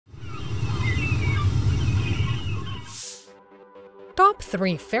Top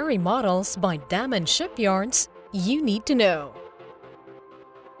 3 ferry models by Damen Shipyards you need to know.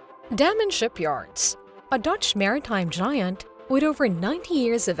 Damen Shipyards, a Dutch maritime giant with over 90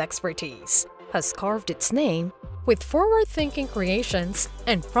 years of expertise, has carved its name with forward-thinking creations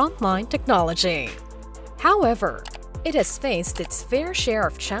and frontline technology. However, it has faced its fair share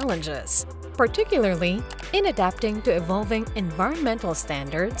of challenges, particularly in adapting to evolving environmental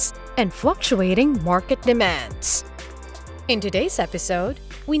standards and fluctuating market demands. In today's episode,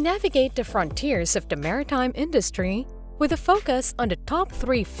 we navigate the frontiers of the maritime industry with a focus on the top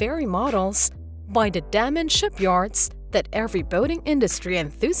 3 ferry models by the Damen Shipyards that every boating industry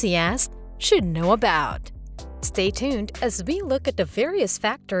enthusiast should know about. Stay tuned as we look at the various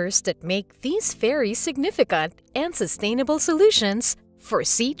factors that make these ferries significant and sustainable solutions for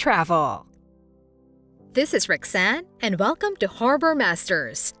sea travel. This is Roxanne, and welcome to Harbour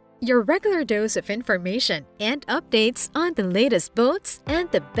Masters, your regular dose of information and updates on the latest boats and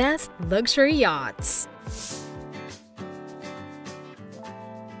the best luxury yachts.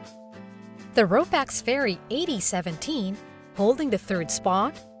 The Ropax Ferry 8017, holding the 3rd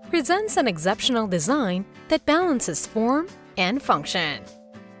spot, presents an exceptional design that balances form and function.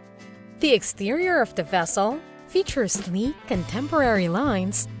 The exterior of the vessel features sleek, contemporary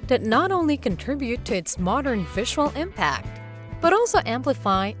lines that not only contribute to its modern visual impact, but also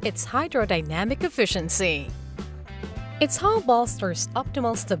amplify its hydrodynamic efficiency. Its hull bolsters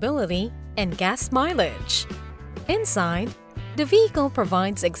optimal stability and gas mileage. Inside, the vehicle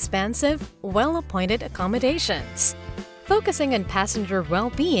provides expansive, well-appointed accommodations, focusing on passenger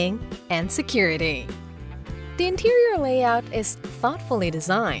well-being and security. The interior layout is thoughtfully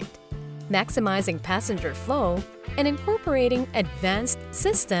designed, maximizing passenger flow and incorporating advanced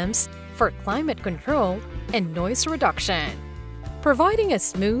systems for climate control and noise reduction, providing a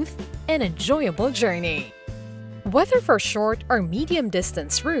smooth and enjoyable journey. Whether for short or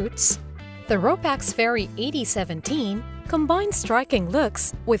medium-distance routes, the Ropax Ferry 8017 combines striking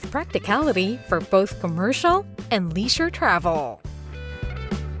looks with practicality for both commercial and leisure travel.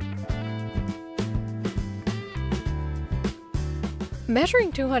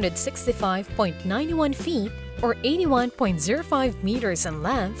 Measuring 265.91 feet or 81.05 meters in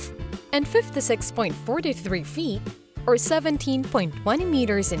length and 56.43 feet or 17.20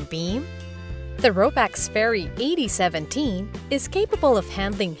 meters in beam, the Ropax Ferry 8017 is capable of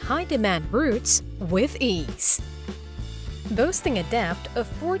handling high-demand routes with ease. Boasting a depth of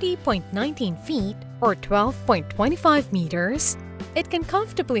 40.19 feet or 12.25 meters, it can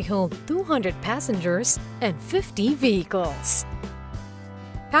comfortably hold 200 passengers and 50 vehicles.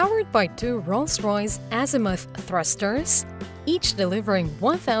 Powered by 2 Rolls-Royce azimuth thrusters, each delivering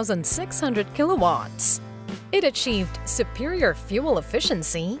 1,600 kilowatts, it achieved superior fuel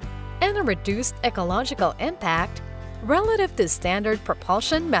efficiency and a reduced ecological impact relative to standard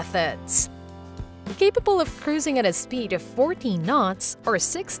propulsion methods. Capable of cruising at a speed of 14 knots or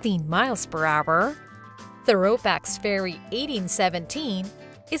 16 miles per hour, the Ropax Ferry 8017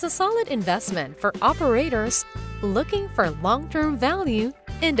 is a solid investment for operators looking for long-term value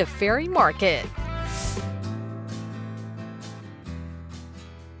in the ferry market.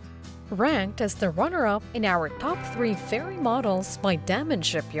 Ranked as the runner-up in our top 3 ferry models by Damen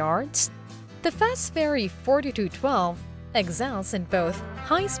Shipyards, the Fast Ferry 4212 excels in both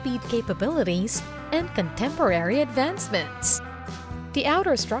high-speed capabilities and contemporary advancements. The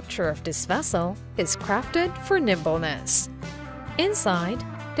outer structure of this vessel is crafted for nimbleness. Inside,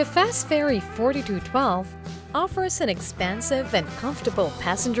 the Fast Ferry 4212 offers an expansive and comfortable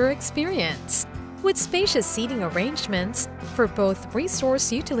passenger experience, with spacious seating arrangements for both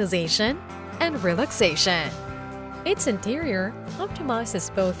resource utilization and relaxation. Its interior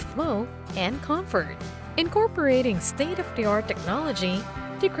optimizes both flow and comfort, incorporating state-of-the-art technology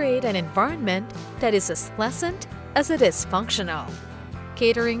to create an environment that is as pleasant as it is functional,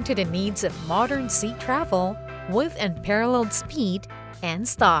 catering to the needs of modern sea travel with unparalleled speed and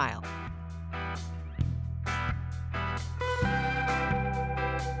style.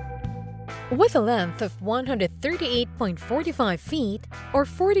 With a length of 138.45 feet or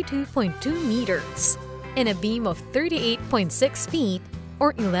 42.2 meters and a beam of 38.6 feet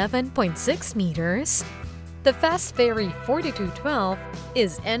or 11.6 meters, the Fast Ferry 4212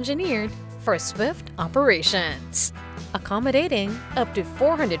 is engineered for swift operations, accommodating up to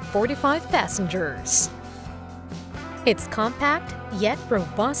 445 passengers. Its compact yet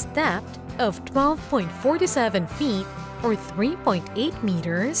robust depth of 12.47 feet or 3.8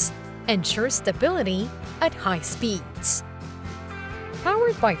 meters ensures stability at high speeds.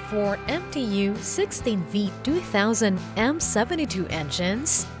 Powered by 4 MTU 16V 2000 M72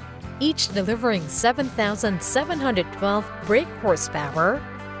 engines, each delivering 7,712 brake horsepower.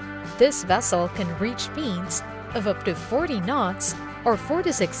 This vessel can reach speeds of up to 40 knots or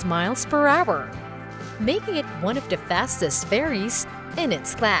 46 miles per hour, making it one of the fastest ferries in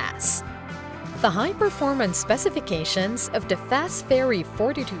its class. The high-performance specifications of the Fast Ferry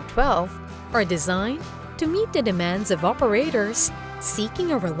 4212 are designed to meet the demands of operators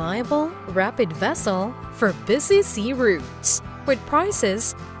seeking a reliable, rapid vessel for busy sea routes, with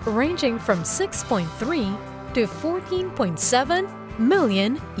prices ranging from $6.3 to $14.7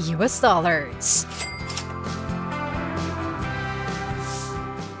 million US.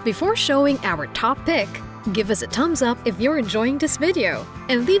 Before showing our top pick, give us a thumbs up if you're enjoying this video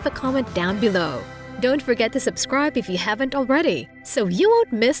and leave a comment down below. Don't forget to subscribe if you haven't already, so you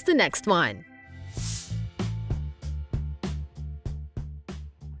won't miss the next one.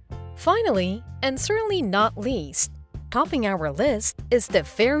 Finally, and certainly not least, topping our list is the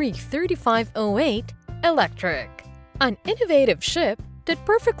Ferry 3508 Electric, an innovative ship that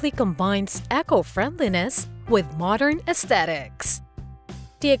perfectly combines eco-friendliness with modern aesthetics.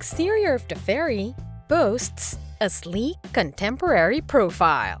 The exterior of the ferry boasts a sleek, contemporary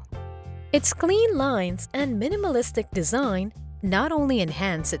profile. Its clean lines and minimalistic design not only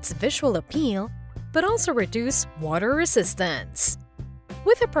enhance its visual appeal, but also reduce water resistance.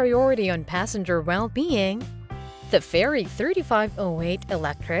 With a priority on passenger well-being, the Ferry 3508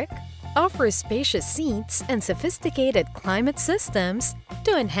 Electric offers spacious seats and sophisticated climate systems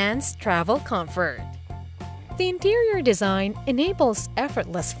to enhance travel comfort. The interior design enables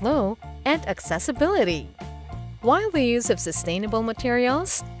effortless flow and accessibility, while the use of sustainable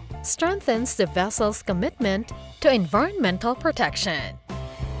materials strengthens the vessel's commitment to environmental protection.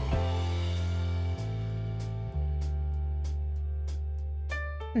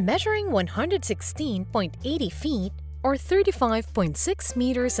 Measuring 116.80 feet or 35.6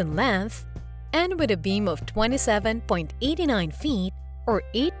 meters in length, and with a beam of 27.89 feet or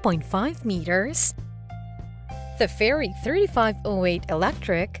 8.5 meters, the Ferry 3508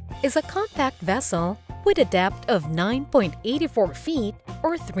 Electric is a compact vessel with a depth of 9.84 feet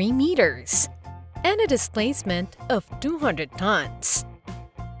or 3 meters and a displacement of 200 tons.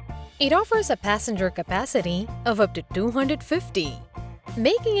 It offers a passenger capacity of up to 250,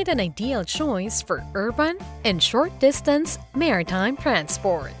 making it an ideal choice for urban and short-distance maritime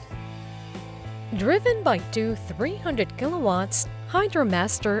transport. Driven by two 300 kilowatts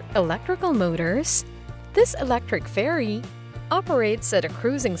Hydromaster electrical motors, this electric ferry operates at a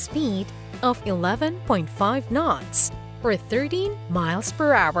cruising speed of 11.5 knots or 13 miles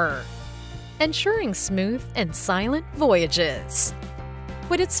per hour, ensuring smooth and silent voyages.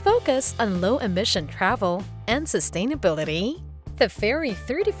 With its focus on low-emission travel and sustainability, the Ferry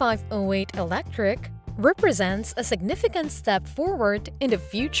 3508 Electric represents a significant step forward in the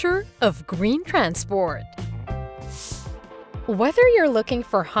future of green transport. Whether you're looking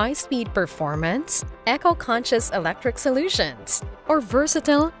for high-speed performance, eco-conscious electric solutions, or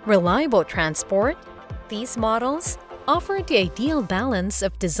versatile, reliable transport, these models offer the ideal balance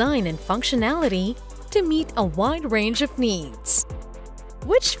of design and functionality to meet a wide range of needs.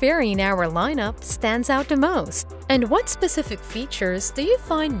 Which ferry in our lineup stands out the most? And what specific features do you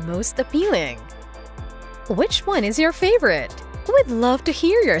find most appealing? Which one is your favorite? We'd love to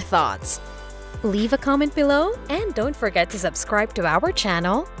hear your thoughts. Leave a comment below and don't forget to subscribe to our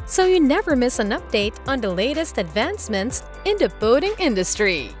channel so you never miss an update on the latest advancements in the boating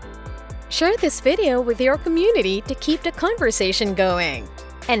industry. Share this video with your community to keep the conversation going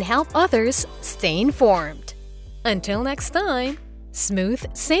and help others stay informed. Until next time, smooth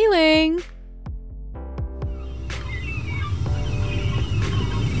sailing!